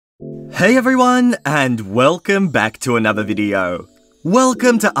Hey everyone, and welcome back to another video.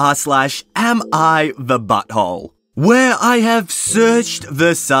 Welcome to r/AmITheButthole, where I have searched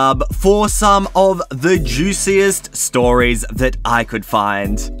the sub for some of the juiciest stories that I could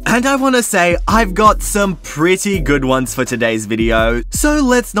find. And I want to say I've got some pretty good ones for today's video, so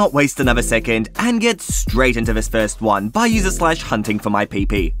let's not waste another second and get straight into this first one by /hunting for my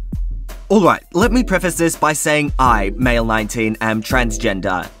peepee. Alright, let me preface this by saying I, male 19, am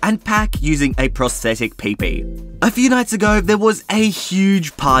transgender, and pack using a prosthetic peepee. A few nights ago, there was a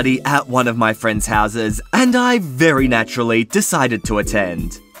huge party at one of my friends' houses, and I very naturally decided to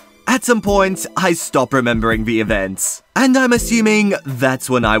attend. At some point, I stopped remembering the events, and I'm assuming that's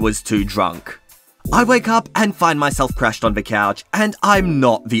when I was too drunk. I wake up and find myself crashed on the couch, and I'm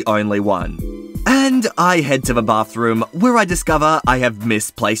not the only one. And I head to the bathroom, where I discover I have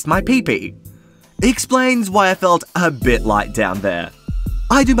misplaced my peepee. Explains why I felt a bit light down there.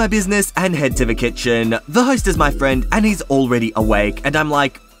 I do my business and head to the kitchen. The host is my friend and he's already awake, and I'm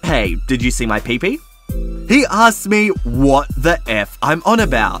like, hey, did you see my peepee? He asks me what the F I'm on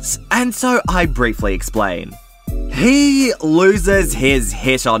about, and so I briefly explain. He loses his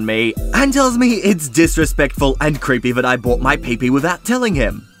hit on me and tells me it's disrespectful and creepy that I bought my peepee without telling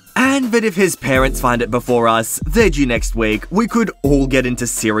him. And that if his parents find it before us, they're due next week, we could all get into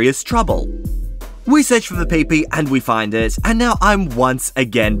serious trouble. We search for the peepee and we find it, and now I'm once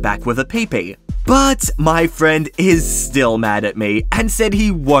again back with a peepee. But my friend is still mad at me and said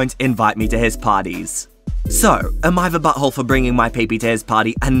he won't invite me to his parties. So, am I the butthole for bringing my peepee to his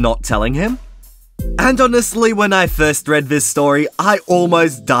party and not telling him? And honestly, when I first read this story, I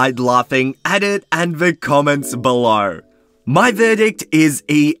almost died laughing at it and the comments below. My verdict is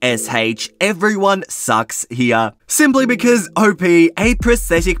ESH, everyone sucks here. Simply because OP, a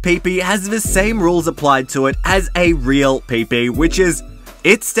prosthetic peepee, has the same rules applied to it as a real peepee, which is,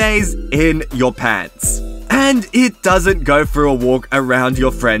 it stays in your pants. And it doesn't go for a walk around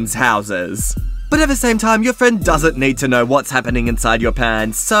your friends' houses. But at the same time, your friend doesn't need to know what's happening inside your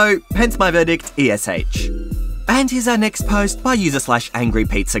pants, so hence my verdict, ESH. And here's our next post by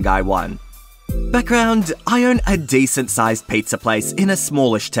user/AngryPizzaGuy1. Background, I own a decent-sized pizza place in a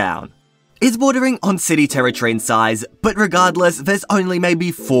smallish town. It's bordering on city territory in size, but regardless, there's only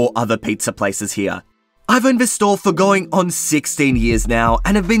maybe 4 other pizza places here. I've owned this store for going on 16 years now,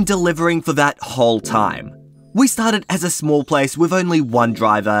 and have been delivering for that whole time. We started as a small place with only 1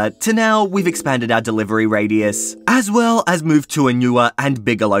 driver, to now we've expanded our delivery radius, as well as moved to a newer and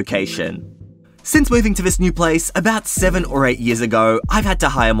bigger location. Since moving to this new place about 7 or 8 years ago, I've had to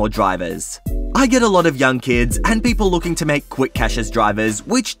hire more drivers. I get a lot of young kids and people looking to make quick cash as drivers,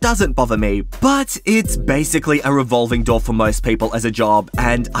 which doesn't bother me, but it's basically a revolving door for most people as a job,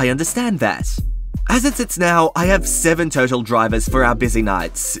 and I understand that. As it sits now, I have 7 total drivers for our busy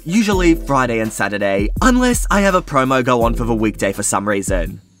nights, usually Friday and Saturday, unless I have a promo go on for the weekday for some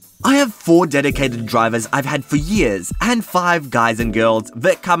reason. I have 4 dedicated drivers I've had for years, and 5 guys and girls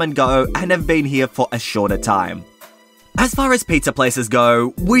that come and go and have been here for a shorter time. As far as pizza places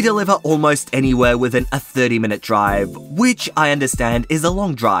go, we deliver almost anywhere within a 30-minute drive, which I understand is a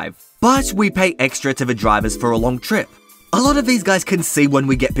long drive, but we pay extra to the drivers for a long trip. A lot of these guys can see when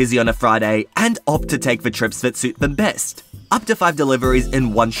we get busy on a Friday and opt to take the trips that suit them best, up to 5 deliveries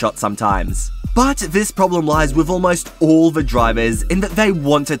in one shot sometimes. But this problem lies with almost all the drivers in that they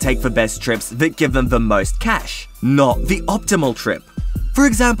want to take the best trips that give them the most cash, not the optimal trip. For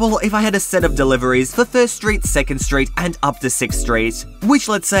example, if I had a set of deliveries for 1st Street, 2nd Street, and up to 6th Street, which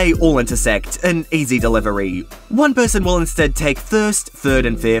let's say all intersect, an easy delivery, one person will instead take 1st, 3rd,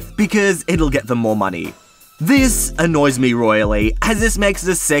 and 5th because it'll get them more money. This annoys me royally, as this makes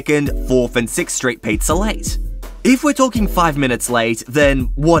the 2nd, 4th, and 6th Street pizza late. If we're talking 5 minutes late, then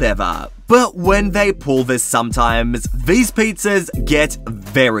whatever. But when they pull this sometimes, these pizzas get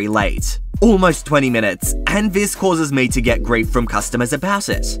very late. Almost 20 minutes, and this causes me to get grief from customers about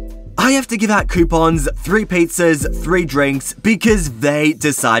it. I have to give out coupons, 3 pizzas, 3 drinks, because they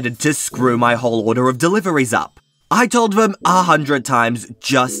decided to screw my whole order of deliveries up. I told them 100 times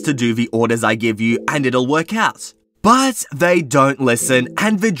just to do the orders I give you and it'll work out. But they don't listen,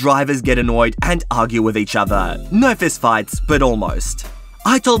 and the drivers get annoyed and argue with each other. No fistfights, but almost.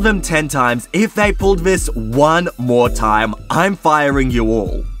 I told them 10 times if they pulled this one more time, I'm firing you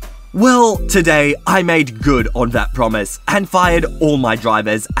all. Well, today I made good on that promise and fired all my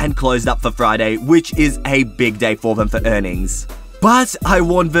drivers and closed up for Friday, which is a big day for them for earnings. But I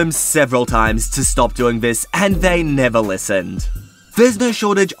warned them several times to stop doing this and they never listened. There's no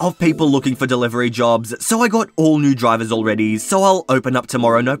shortage of people looking for delivery jobs, so I got all new drivers already, so I'll open up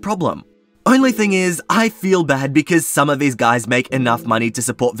tomorrow no problem. Only thing is, I feel bad because some of these guys make enough money to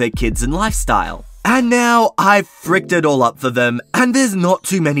support their kids and lifestyle. And now I've fricked it all up for them, and there's not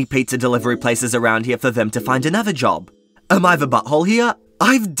too many pizza delivery places around here for them to find another job. Am I the butthole here?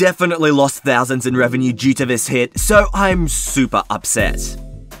 I've definitely lost thousands in revenue due to this hit, so I'm super upset.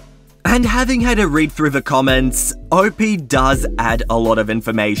 And having had a read through the comments, OP does add a lot of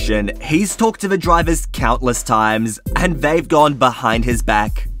information. He's talked to the drivers countless times, and they've gone behind his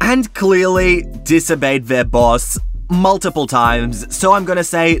back and clearly disobeyed their boss multiple times, so I'm gonna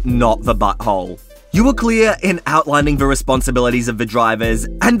say not the butthole. You were clear in outlining the responsibilities of the drivers,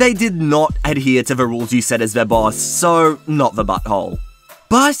 and they did not adhere to the rules you set as their boss, so not the butthole.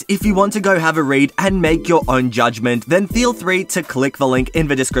 But if you want to go have a read and make your own judgment, then feel free to click the link in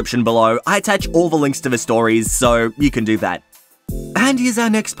the description below. I attach all the links to the stories, so you can do that. And here's our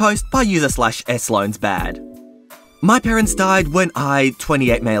next post by user/sloansbad. My parents died when I,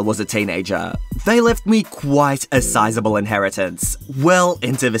 28 male, was a teenager. They left me quite a sizable inheritance, well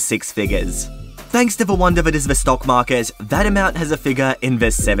into the 6 figures. Thanks to the wonder that is the stock market, that amount has a figure in the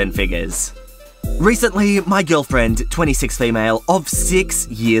 7 figures. Recently, my girlfriend, 26 female, of 6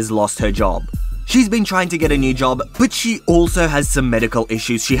 years lost her job. She's been trying to get a new job, but she also has some medical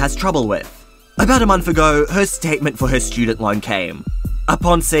issues she has trouble with. About a month ago, her statement for her student loan came.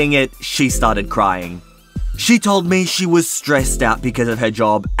 Upon seeing it, she started crying. She told me she was stressed out because of her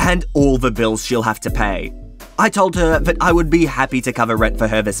job and all the bills she'll have to pay. I told her that I would be happy to cover rent for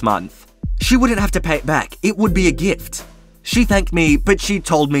her this month. She wouldn't have to pay it back, it would be a gift. She thanked me, but she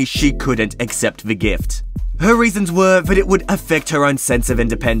told me she couldn't accept the gift. Her reasons were that it would affect her own sense of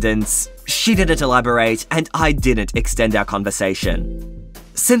independence. She didn't elaborate, and I didn't extend our conversation.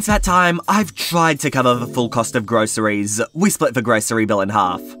 Since that time, I've tried to cover the full cost of groceries. We split the grocery bill in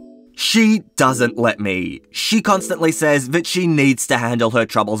half. She doesn't let me. She constantly says that she needs to handle her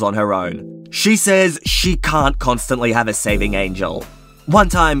troubles on her own. She says she can't constantly have a saving angel. One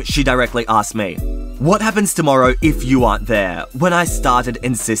time, she directly asked me, "What happens tomorrow if you aren't there?" when I started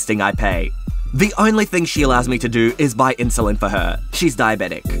insisting I pay. The only thing she allows me to do is buy insulin for her. She's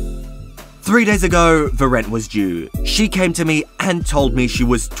diabetic. 3 days ago, the rent was due. She came to me and told me she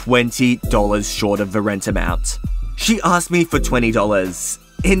was $20 short of the rent amount. She asked me for $20.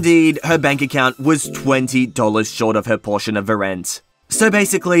 Indeed, her bank account was $20 short of her portion of the rent. So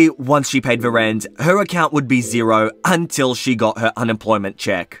basically, once she paid the rent, her account would be zero until she got her unemployment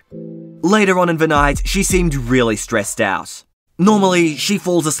check. Later on in the night, she seemed really stressed out. Normally, she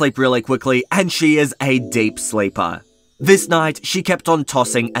falls asleep really quickly and she is a deep sleeper. This night, she kept on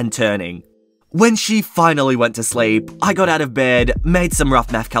tossing and turning. When she finally went to sleep, I got out of bed, made some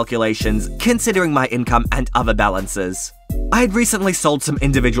rough math calculations, considering my income and other balances. I had recently sold some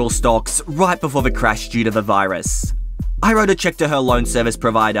individual stocks right before the crash due to the virus. I wrote a check to her loan service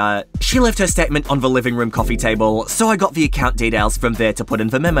provider. She left her statement on the living room coffee table, so I got the account details from there to put in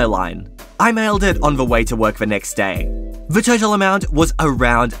the memo line. I mailed it on the way to work the next day. The total amount was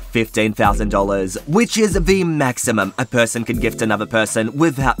around $15,000, which is the maximum a person can gift another person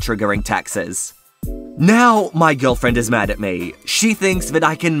without triggering taxes. Now, my girlfriend is mad at me. She thinks that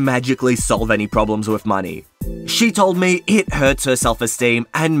I can magically solve any problems with money. She told me it hurts her self-esteem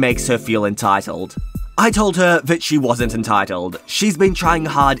and makes her feel entitled. I told her that she wasn't entitled. She's been trying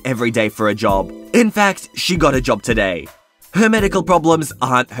hard every day for a job. In fact, she got a job today. Her medical problems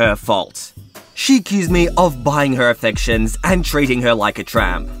aren't her fault. She accused me of buying her affections and treating her like a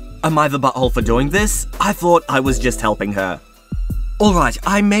tramp. Am I the butthole for doing this? I thought I was just helping her. Alright,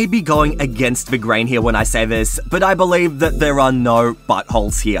 I may be going against the grain here when I say this, but I believe that there are no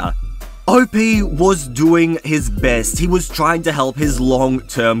buttholes here. OP was doing his best. He was trying to help his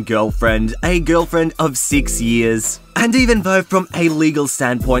long-term girlfriend, a girlfriend of 6 years. And even though from a legal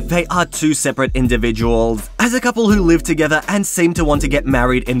standpoint they are two separate individuals, as a couple who live together and seem to want to get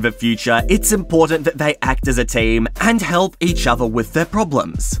married in the future, it's important that they act as a team and help each other with their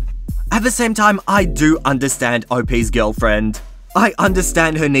problems. At the same time, I do understand OP's girlfriend. I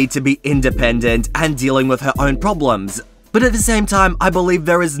understand her need to be independent and dealing with her own problems. But at the same time, I believe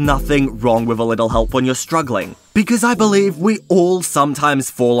there is nothing wrong with a little help when you're struggling. Because I believe we all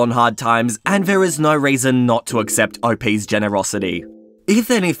sometimes fall on hard times, and there is no reason not to accept OP's generosity. If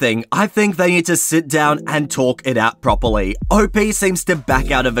anything, I think they need to sit down and talk it out properly. OP seems to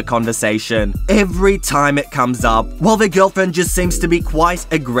back out of the conversation every time it comes up, while their girlfriend just seems to be quite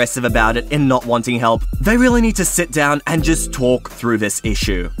aggressive about it in not wanting help. They really need to sit down and just talk through this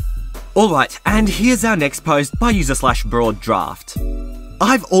issue. Alright, and here's our next post by user/broaddraft.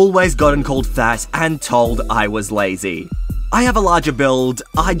 I've always gotten called fat and told I was lazy. I have a larger build,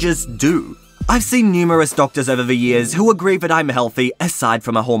 I just do. I've seen numerous doctors over the years who agree that I'm healthy aside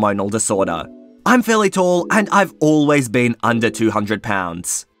from a hormonal disorder. I'm fairly tall and I've always been under 200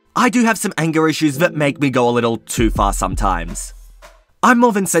 pounds. I do have some anger issues that make me go a little too far sometimes. I'm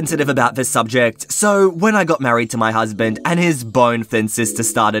more than sensitive about this subject, so when I got married to my husband and his bone-thin sister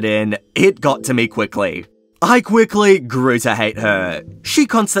started in, it got to me quickly. I quickly grew to hate her. She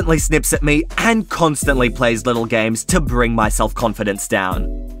constantly snips at me and constantly plays little games to bring my self-confidence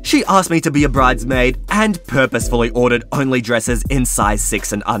down. She asked me to be a bridesmaid and purposefully ordered only dresses in size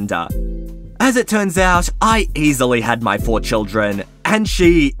 6 and under. As it turns out, I easily had my 4 children, and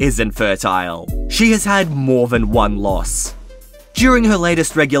she isn't fertile. She has had more than one loss. During her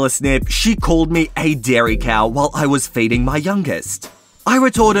latest regular snip, she called me a dairy cow while I was feeding my youngest. I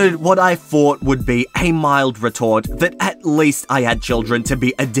retorted what I thought would be a mild retort that at least I had children to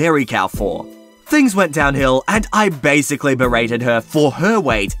be a dairy cow for. Things went downhill and I basically berated her for her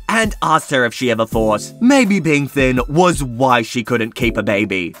weight and asked her if she ever thought maybe being thin was why she couldn't keep a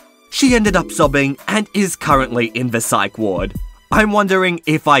baby. She ended up sobbing and is currently in the psych ward. I'm wondering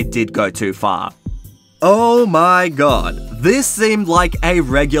if I did go too far. Oh my god, this seemed like a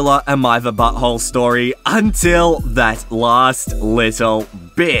regular AmITheButthole story until that last little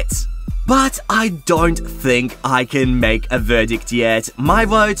bit. But I don't think I can make a verdict yet. My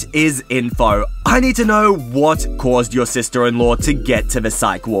vote is info. I need to know what caused your sister-in-law to get to the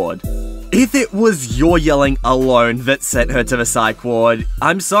psych ward. If it was your yelling alone that sent her to the psych ward,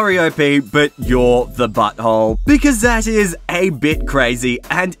 I'm sorry OP, but you're the butthole. Because that is a bit crazy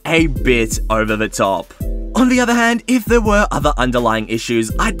and a bit over the top. On the other hand, if there were other underlying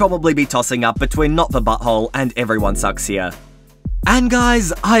issues, I'd probably be tossing up between not the butthole and everyone sucks here. And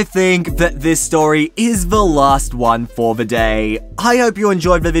guys, I think that this story is the last one for the day. I hope you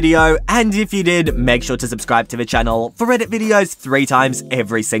enjoyed the video, and if you did, make sure to subscribe to the channel for Reddit videos 3 times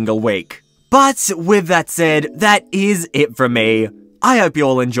every single week. But with that said, that is it from me. I hope you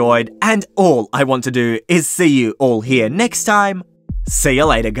all enjoyed, and all I want to do is see you all here next time. See you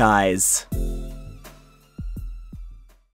later, guys.